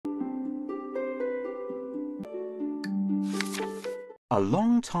A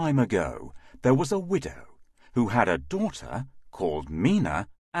long time ago, there was a widow who had a daughter called Mina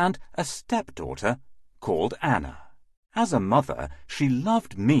and a stepdaughter called Anna. As a mother, she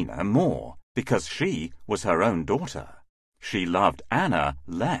loved Mina more because she was her own daughter. She loved Anna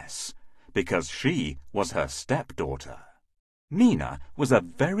less because she was her stepdaughter. Mina was a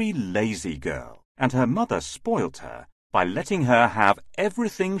very lazy girl, and her mother spoilt her by letting her have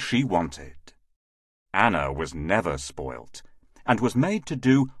everything she wanted. Anna was never spoilt and was made to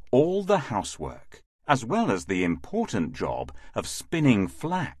do all the housework, as well as the important job of spinning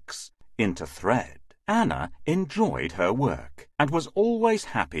flax into thread. Anna enjoyed her work and was always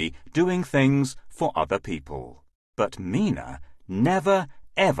happy doing things for other people. But Mina never,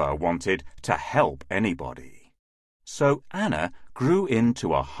 ever wanted to help anybody. So Anna grew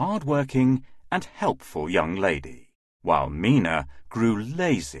into a hard-working and helpful young lady, while Mina grew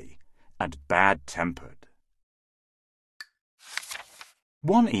lazy and bad-tempered.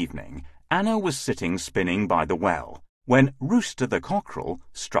 One evening, Anna was sitting spinning by the well when Rooster the cockerel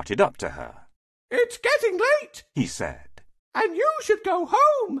strutted up to her. "It's getting late," he said, "and you should go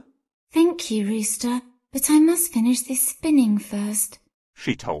home." "Thank you, Rooster, but I must finish this spinning first,"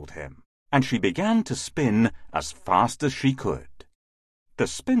 she told him, and she began to spin as fast as she could. The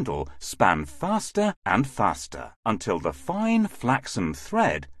spindle span faster and faster until the fine flaxen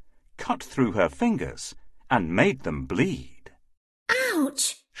thread cut through her fingers and made them bleed.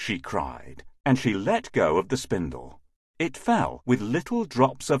 "Ouch!" she cried, and she let go of the spindle. It fell with little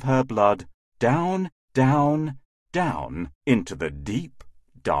drops of her blood down, down, down into the deep,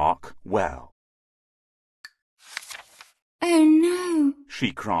 dark well. "Oh no!"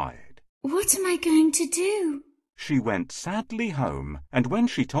 she cried. "What am I going to do?" She went sadly home, and when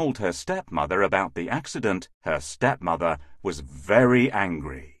she told her stepmother about the accident, her stepmother was very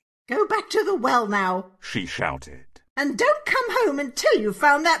angry. "Go back to the well now," she shouted. "and don't come home until you've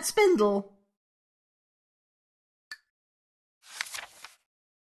found that spindle."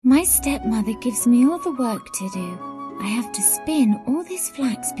 My stepmother gives me all the work to do. I have to spin all this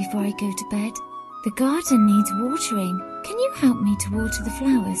flax before I go to bed. The garden needs watering. Can you help me to water the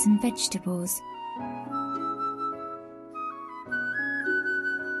flowers and vegetables?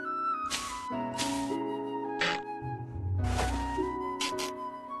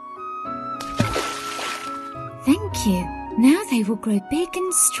 Thank you. Now they will grow big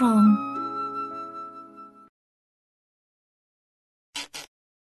and strong.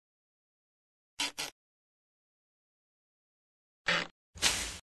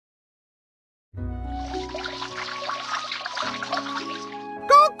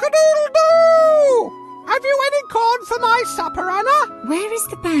 Cock-a-doodle-doo! Have you any corn for my supper, Anna? Where is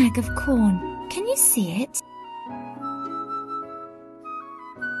the bag of corn? Can you see it?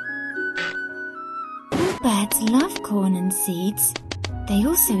 All birds love corn and seeds. They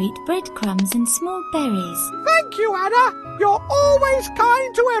also eat breadcrumbs and small berries. Thank you, Anna. You're always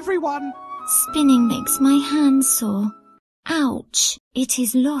kind to everyone. Spinning makes my hands sore. Ouch! It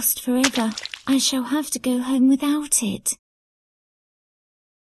is lost forever. I shall have to go home without it.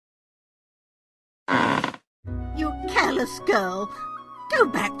 You careless girl. Go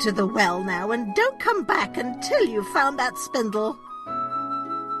back to the well now and don't come back until you've found that spindle.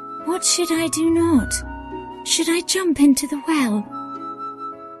 What should I do not? Should I jump into the well?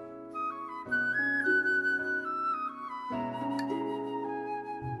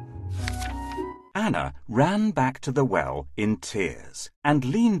 Anna ran back to the well in tears and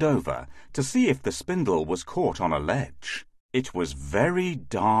leaned over to see if the spindle was caught on a ledge. It was very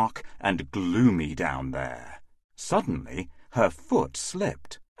dark and gloomy down there. Suddenly, her foot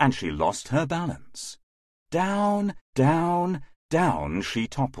slipped and she lost her balance. Down, down, down she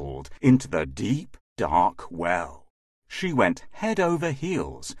toppled into the deep, dark well. She went head over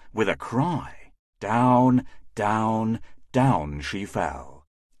heels with a cry. Down, down, down she fell.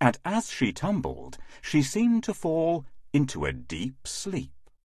 And as she tumbled, she seemed to fall into a deep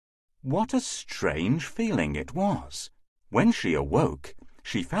sleep. What a strange feeling it was! When she awoke,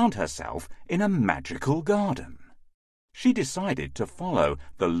 she found herself in a magical garden. She decided to follow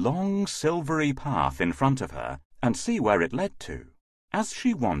the long silvery path in front of her and see where it led to. As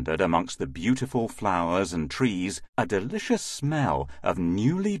she wandered amongst the beautiful flowers and trees, a delicious smell of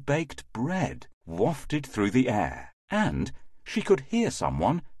newly baked bread wafted through the air, and she could hear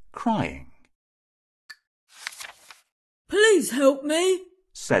someone crying. "Please help me,"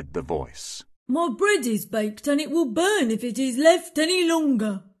 said the voice. "My bread is baked and it will burn if it is left any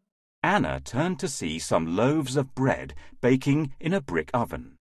longer." Anna turned to see some loaves of bread baking in a brick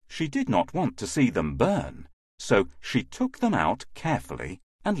oven. She did not want to see them burn, so she took them out carefully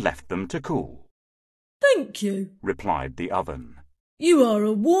and left them to cool. "Thank you," replied the oven. You are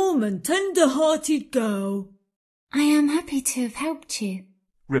a warm and tender-hearted girl. I am happy to have helped you.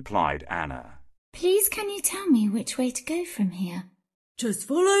 replied Anna. Please can you tell me which way to go from here? Just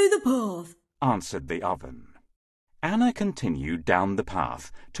follow the path. Answered the oven. Anna continued down the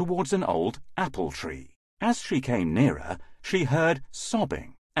path towards an old apple tree. As she came nearer, she heard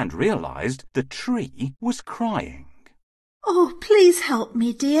sobbing and realized the tree was crying. Oh, please help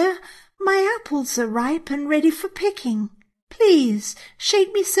me, dear. My apples are ripe and ready for picking. Please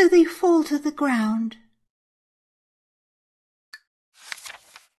shake me so they fall to the ground.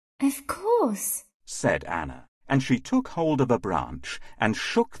 Of course, said Anna, and she took hold of a branch and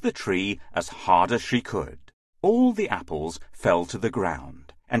shook the tree as hard as she could. All the apples fell to the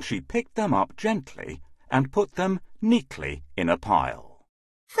ground, and she picked them up gently and put them neatly in a pile.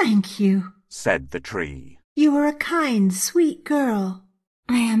 Thank you, said the tree. You are a kind, sweet girl.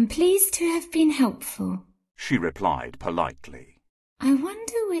 I am pleased to have been helpful. She replied politely. I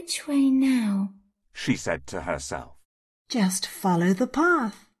wonder which way now, She said to herself. Just follow the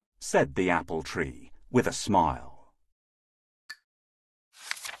path. Said the apple tree with a smile.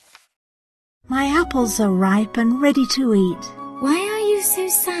 My apples are ripe and ready to eat. Why are you so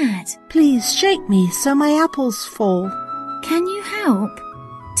sad? Please shake me so my apples fall. Can you help?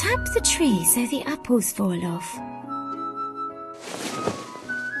 Tap the tree so the apples fall off.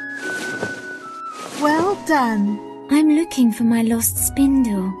 Well done. I'm looking for my lost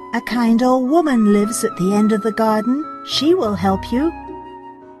spindle. A kind old woman lives at the end of the garden. She will help you.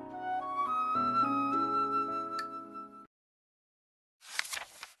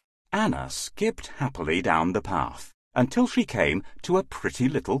 Anna skipped happily down the path until she came to a pretty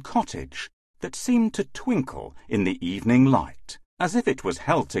little cottage that seemed to twinkle in the evening light, as if it was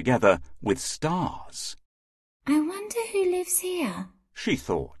held together with stars. I wonder who lives here. She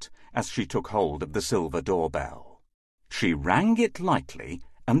thought as she took hold of the silver doorbell. She rang it lightly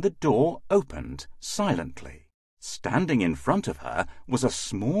and the door opened silently. Standing in front of her was a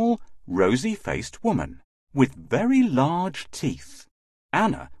small, rosy-faced woman with very large teeth.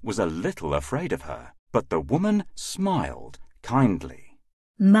 Anna was a little afraid of her, but the woman smiled kindly.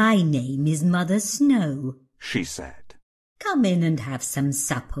 My name is Mother Snow, She said. Come in and have some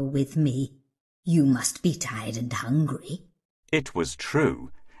supper with me. You must be tired and hungry. It was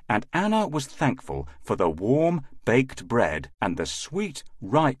true, and Anna was thankful for the warm, baked bread and the sweet,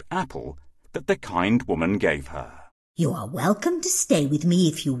 ripe apple that the kind woman gave her. You are welcome to stay with me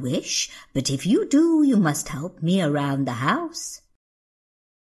if you wish, but if you do, you must help me around the house.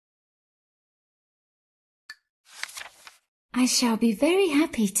 I shall be very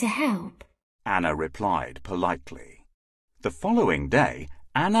happy to help. Anna replied politely. The following day,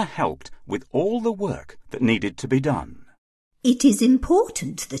 Anna helped with all the work that needed to be done. It is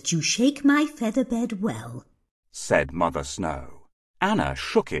important that you shake my feather bed well, said Mother Snow. Anna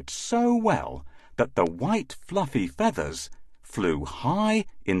shook it so well that the white fluffy feathers flew high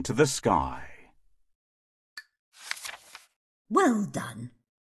into the sky. Well done.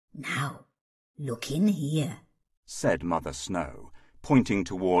 Now, look in here, said Mother Snow, pointing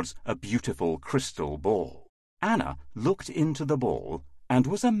towards a beautiful crystal ball. Anna looked into the ball and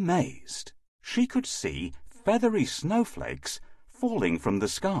was amazed. She could see feathery snowflakes falling from the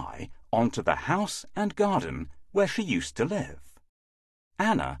sky onto the house and garden where she used to live.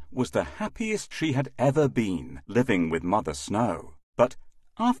 Anna was the happiest she had ever been living with Mother Snow, but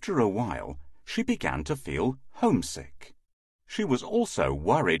after a while she began to feel homesick. She was also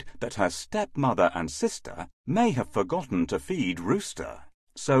worried that her stepmother and sister may have forgotten to feed Rooster,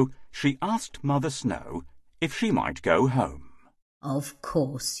 so she asked Mother Snow if she might go home. Of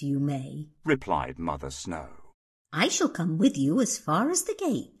course you may, replied Mother Snow. I shall come with you as far as the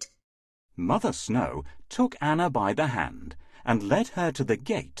gate. Mother Snow took Anna by the hand and led her to the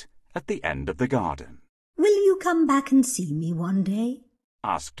gate at the end of the garden. Will you come back and see me one day?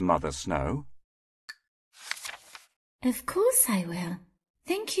 Asked Mother Snow. Of course I will.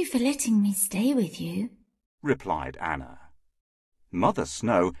 Thank you for letting me stay with you, replied Anna. Mother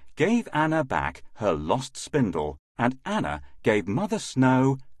Snow gave Anna back her lost spindle, and Anna gave Mother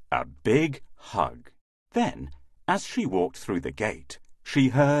Snow a big hug. Then, as she walked through the gate, she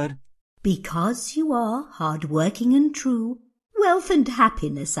heard, Because you are hard-working and true, wealth and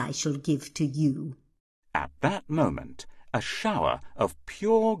happiness I shall give to you. At that moment, a shower of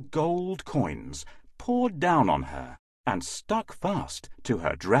pure gold coins poured down on her and stuck fast to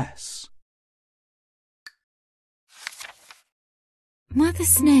her dress. Mother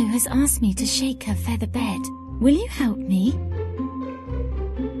Snow has asked me to shake her feather bed. Will you help me?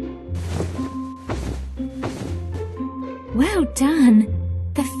 Well done!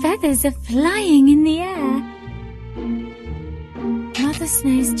 The feathers are flying in the air.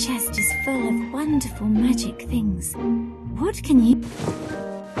 Snow's chest is full of wonderful magic things. What can you...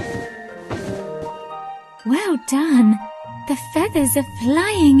 Well done! The feathers are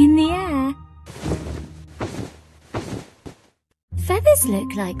flying in the air. Feathers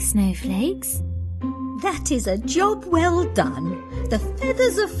look like snowflakes. That is a job well done. The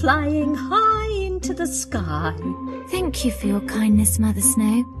feathers are flying high into the sky. Thank you for your kindness, Mother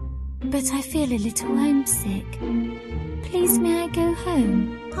Snow, but I feel a little homesick. Please may I go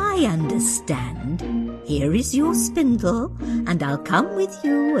home? I understand. Here is your spindle, and I'll come with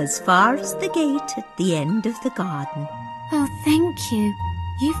you as far as the gate at the end of the garden. Oh, thank you.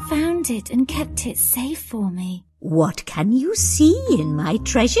 You found it and kept it safe for me. What can you see in my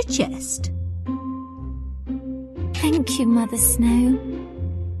treasure chest? Thank you, Mother Snow.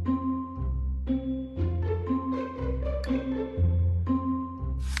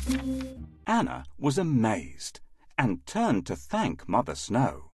 Anna was amazed and turned to thank Mother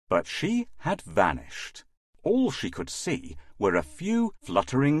Snow, but she had vanished. All she could see were a few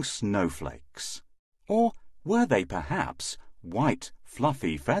fluttering snowflakes. Or were they perhaps white,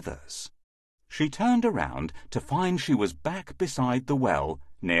 fluffy feathers? She turned around to find she was back beside the well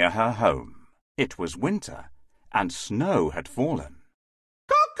near her home. It was winter, and snow had fallen.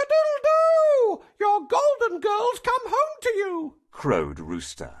 Cock-a-doodle-doo! Your golden girls come home to you! Crowed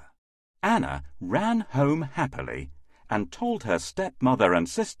Rooster. Anna ran home happily and told her stepmother and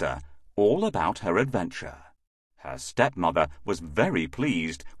sister all about her adventure. Her stepmother was very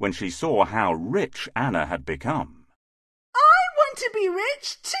pleased when she saw how rich Anna had become. I want to be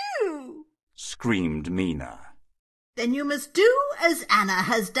rich too! Screamed Mina. Then you must do as Anna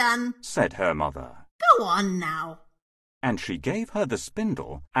has done, said her mother. Go on now. And she gave her the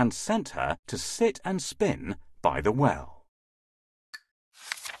spindle and sent her to sit and spin by the well.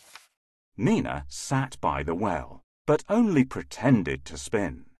 Mina sat by the well, but only pretended to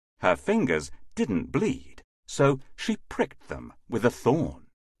spin. Her fingers didn't bleed, so she pricked them with a thorn.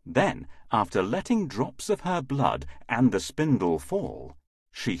 Then, after letting drops of her blood and the spindle fall,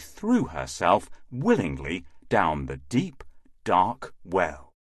 she threw herself willingly down the deep, dark well.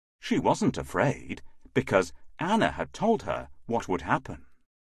 She wasn't afraid, because Anna had told her what would happen.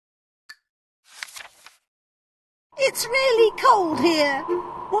 It's really cold here.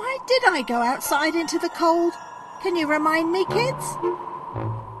 Why did I go outside into the cold? Can you remind me, kids?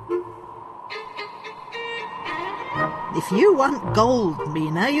 If you want gold,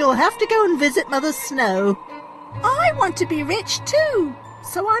 Mina, you'll have to go and visit Mother Snow. I want to be rich too,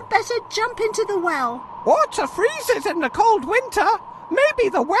 so I'd better jump into the well. Water freezes in the cold winter. Maybe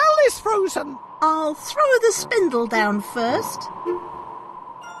the well is frozen. I'll throw the spindle down first.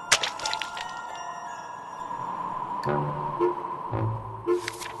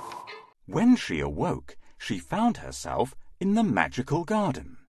 When she awoke, she found herself in the magical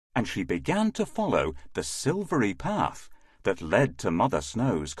garden, and she began to follow the silvery path that led to Mother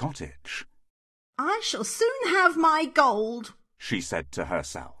Snow's cottage. I shall soon have my gold, she said to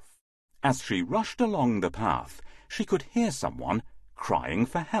herself. As she rushed along the path, she could hear someone crying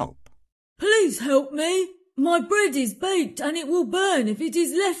for help. Please help me. My bread is baked and it will burn if it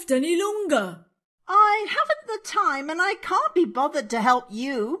is left any longer. I haven't the time and I can't be bothered to help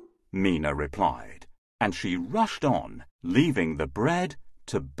you, Mina replied, and she rushed on, leaving the bread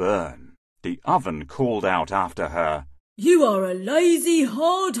to burn. The oven called out after her, You are a lazy,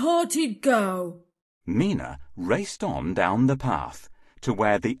 hard-hearted girl. Mina raced on down the path to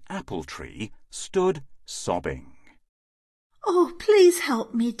where the apple tree stood sobbing. Oh, please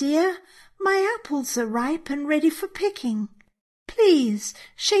help me, dear. My apples are ripe and ready for picking. Please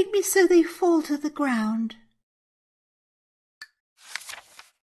shake me so they fall to the ground.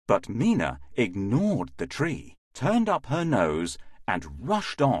 But Mina ignored the tree, turned up her nose, and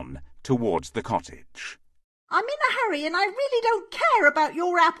rushed on towards the cottage. I'm in a hurry and I really don't care about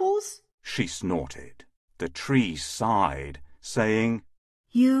your apples, she snorted. The tree sighed, saying,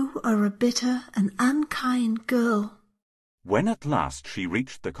 You are a bitter and unkind girl. When at last she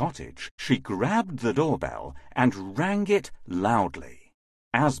reached the cottage, she grabbed the doorbell and rang it loudly.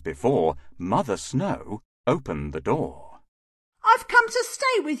 As before, Mother Snow opened the door. I've come to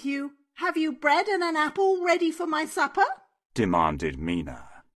stay with you. Have you bread and an apple ready for my supper? Demanded Mina.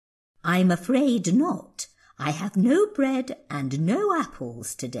 I'm afraid not. I have no bread and no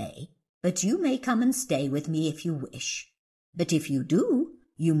apples today, but you may come and stay with me if you wish. But if you do,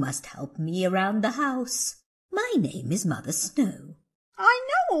 you must help me around the house. My name is Mother Snow. I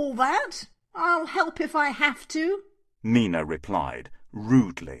know all that. I'll help if I have to, Mina replied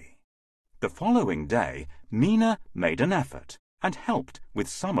rudely. The following day, Mina made an effort and helped with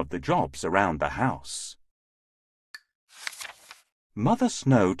some of the jobs around the house. Mother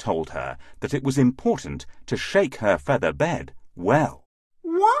Snow told her that it was important to shake her feather bed well.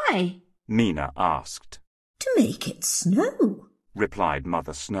 Why? Mina asked. To make it snow, replied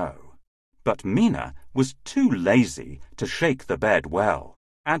Mother Snow. But Mina was too lazy to shake the bed well,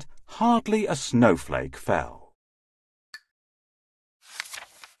 and hardly a snowflake fell.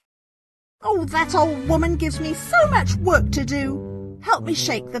 Oh, that old woman gives me so much work to do. Help me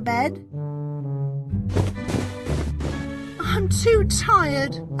shake the bed. I'm too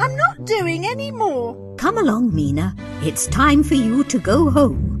tired. I'm not doing any more. Come along, Mina. It's time for you to go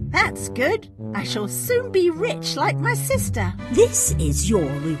home. That's good. I shall soon be rich like my sister. This is your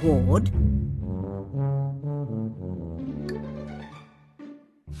reward.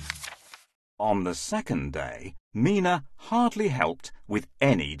 On the second day, Mina hardly helped with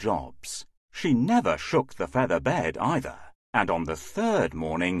any jobs. She never shook the feather bed either, and on the third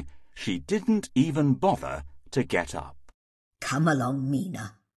morning, she didn't even bother to get up. Come along,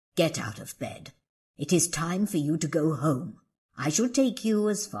 Mina. Get out of bed. It is time for you to go home. I shall take you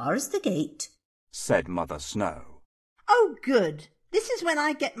as far as the gate, said Mother Snow. Oh, good. This is when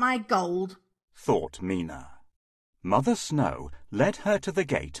I get my gold, thought Mina. Mother Snow led her to the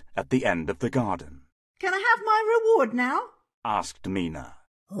gate at the end of the garden. Can I have my reward now? Asked Mina.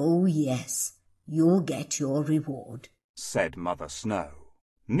 Oh, yes. You'll get your reward, said Mother Snow.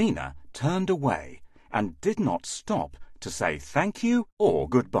 Mina turned away and did not stop to say thank you or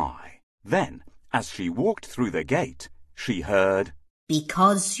goodbye. Then, as she walked through the gate, she heard,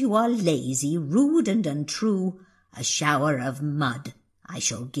 Because you are lazy, rude and untrue, a shower of mud I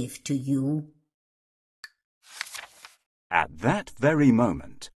shall give to you. At that very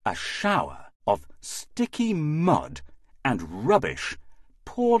moment, a shower of sticky mud and rubbish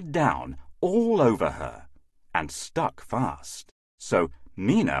poured down all over her and stuck fast. So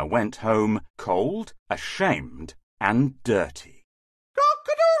Mina went home cold, ashamed, and dirty.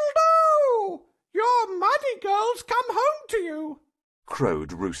 Cock-a-doodle-doo! Your muddy girl's come home to you,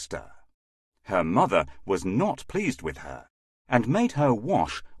 crowed Rooster. Her mother was not pleased with her and made her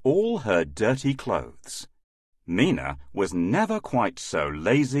wash all her dirty clothes. Mina was never quite so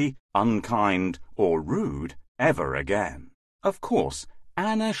lazy, unkind, or rude ever again. Of course,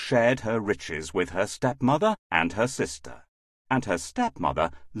 Anna shared her riches with her stepmother and her sister, and her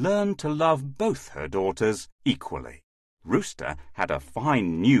stepmother learned to love both her daughters equally. Rooster had a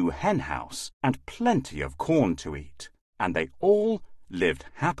fine new hen house and plenty of corn to eat, and they all lived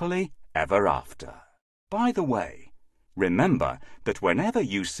happily ever after. By the way, remember that whenever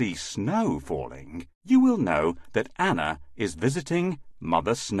you see snow falling, you will know that Anna is visiting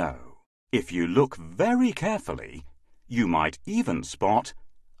Mother Snow. If you look very carefully, you might even spot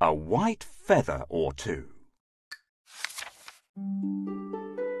a white feather or two.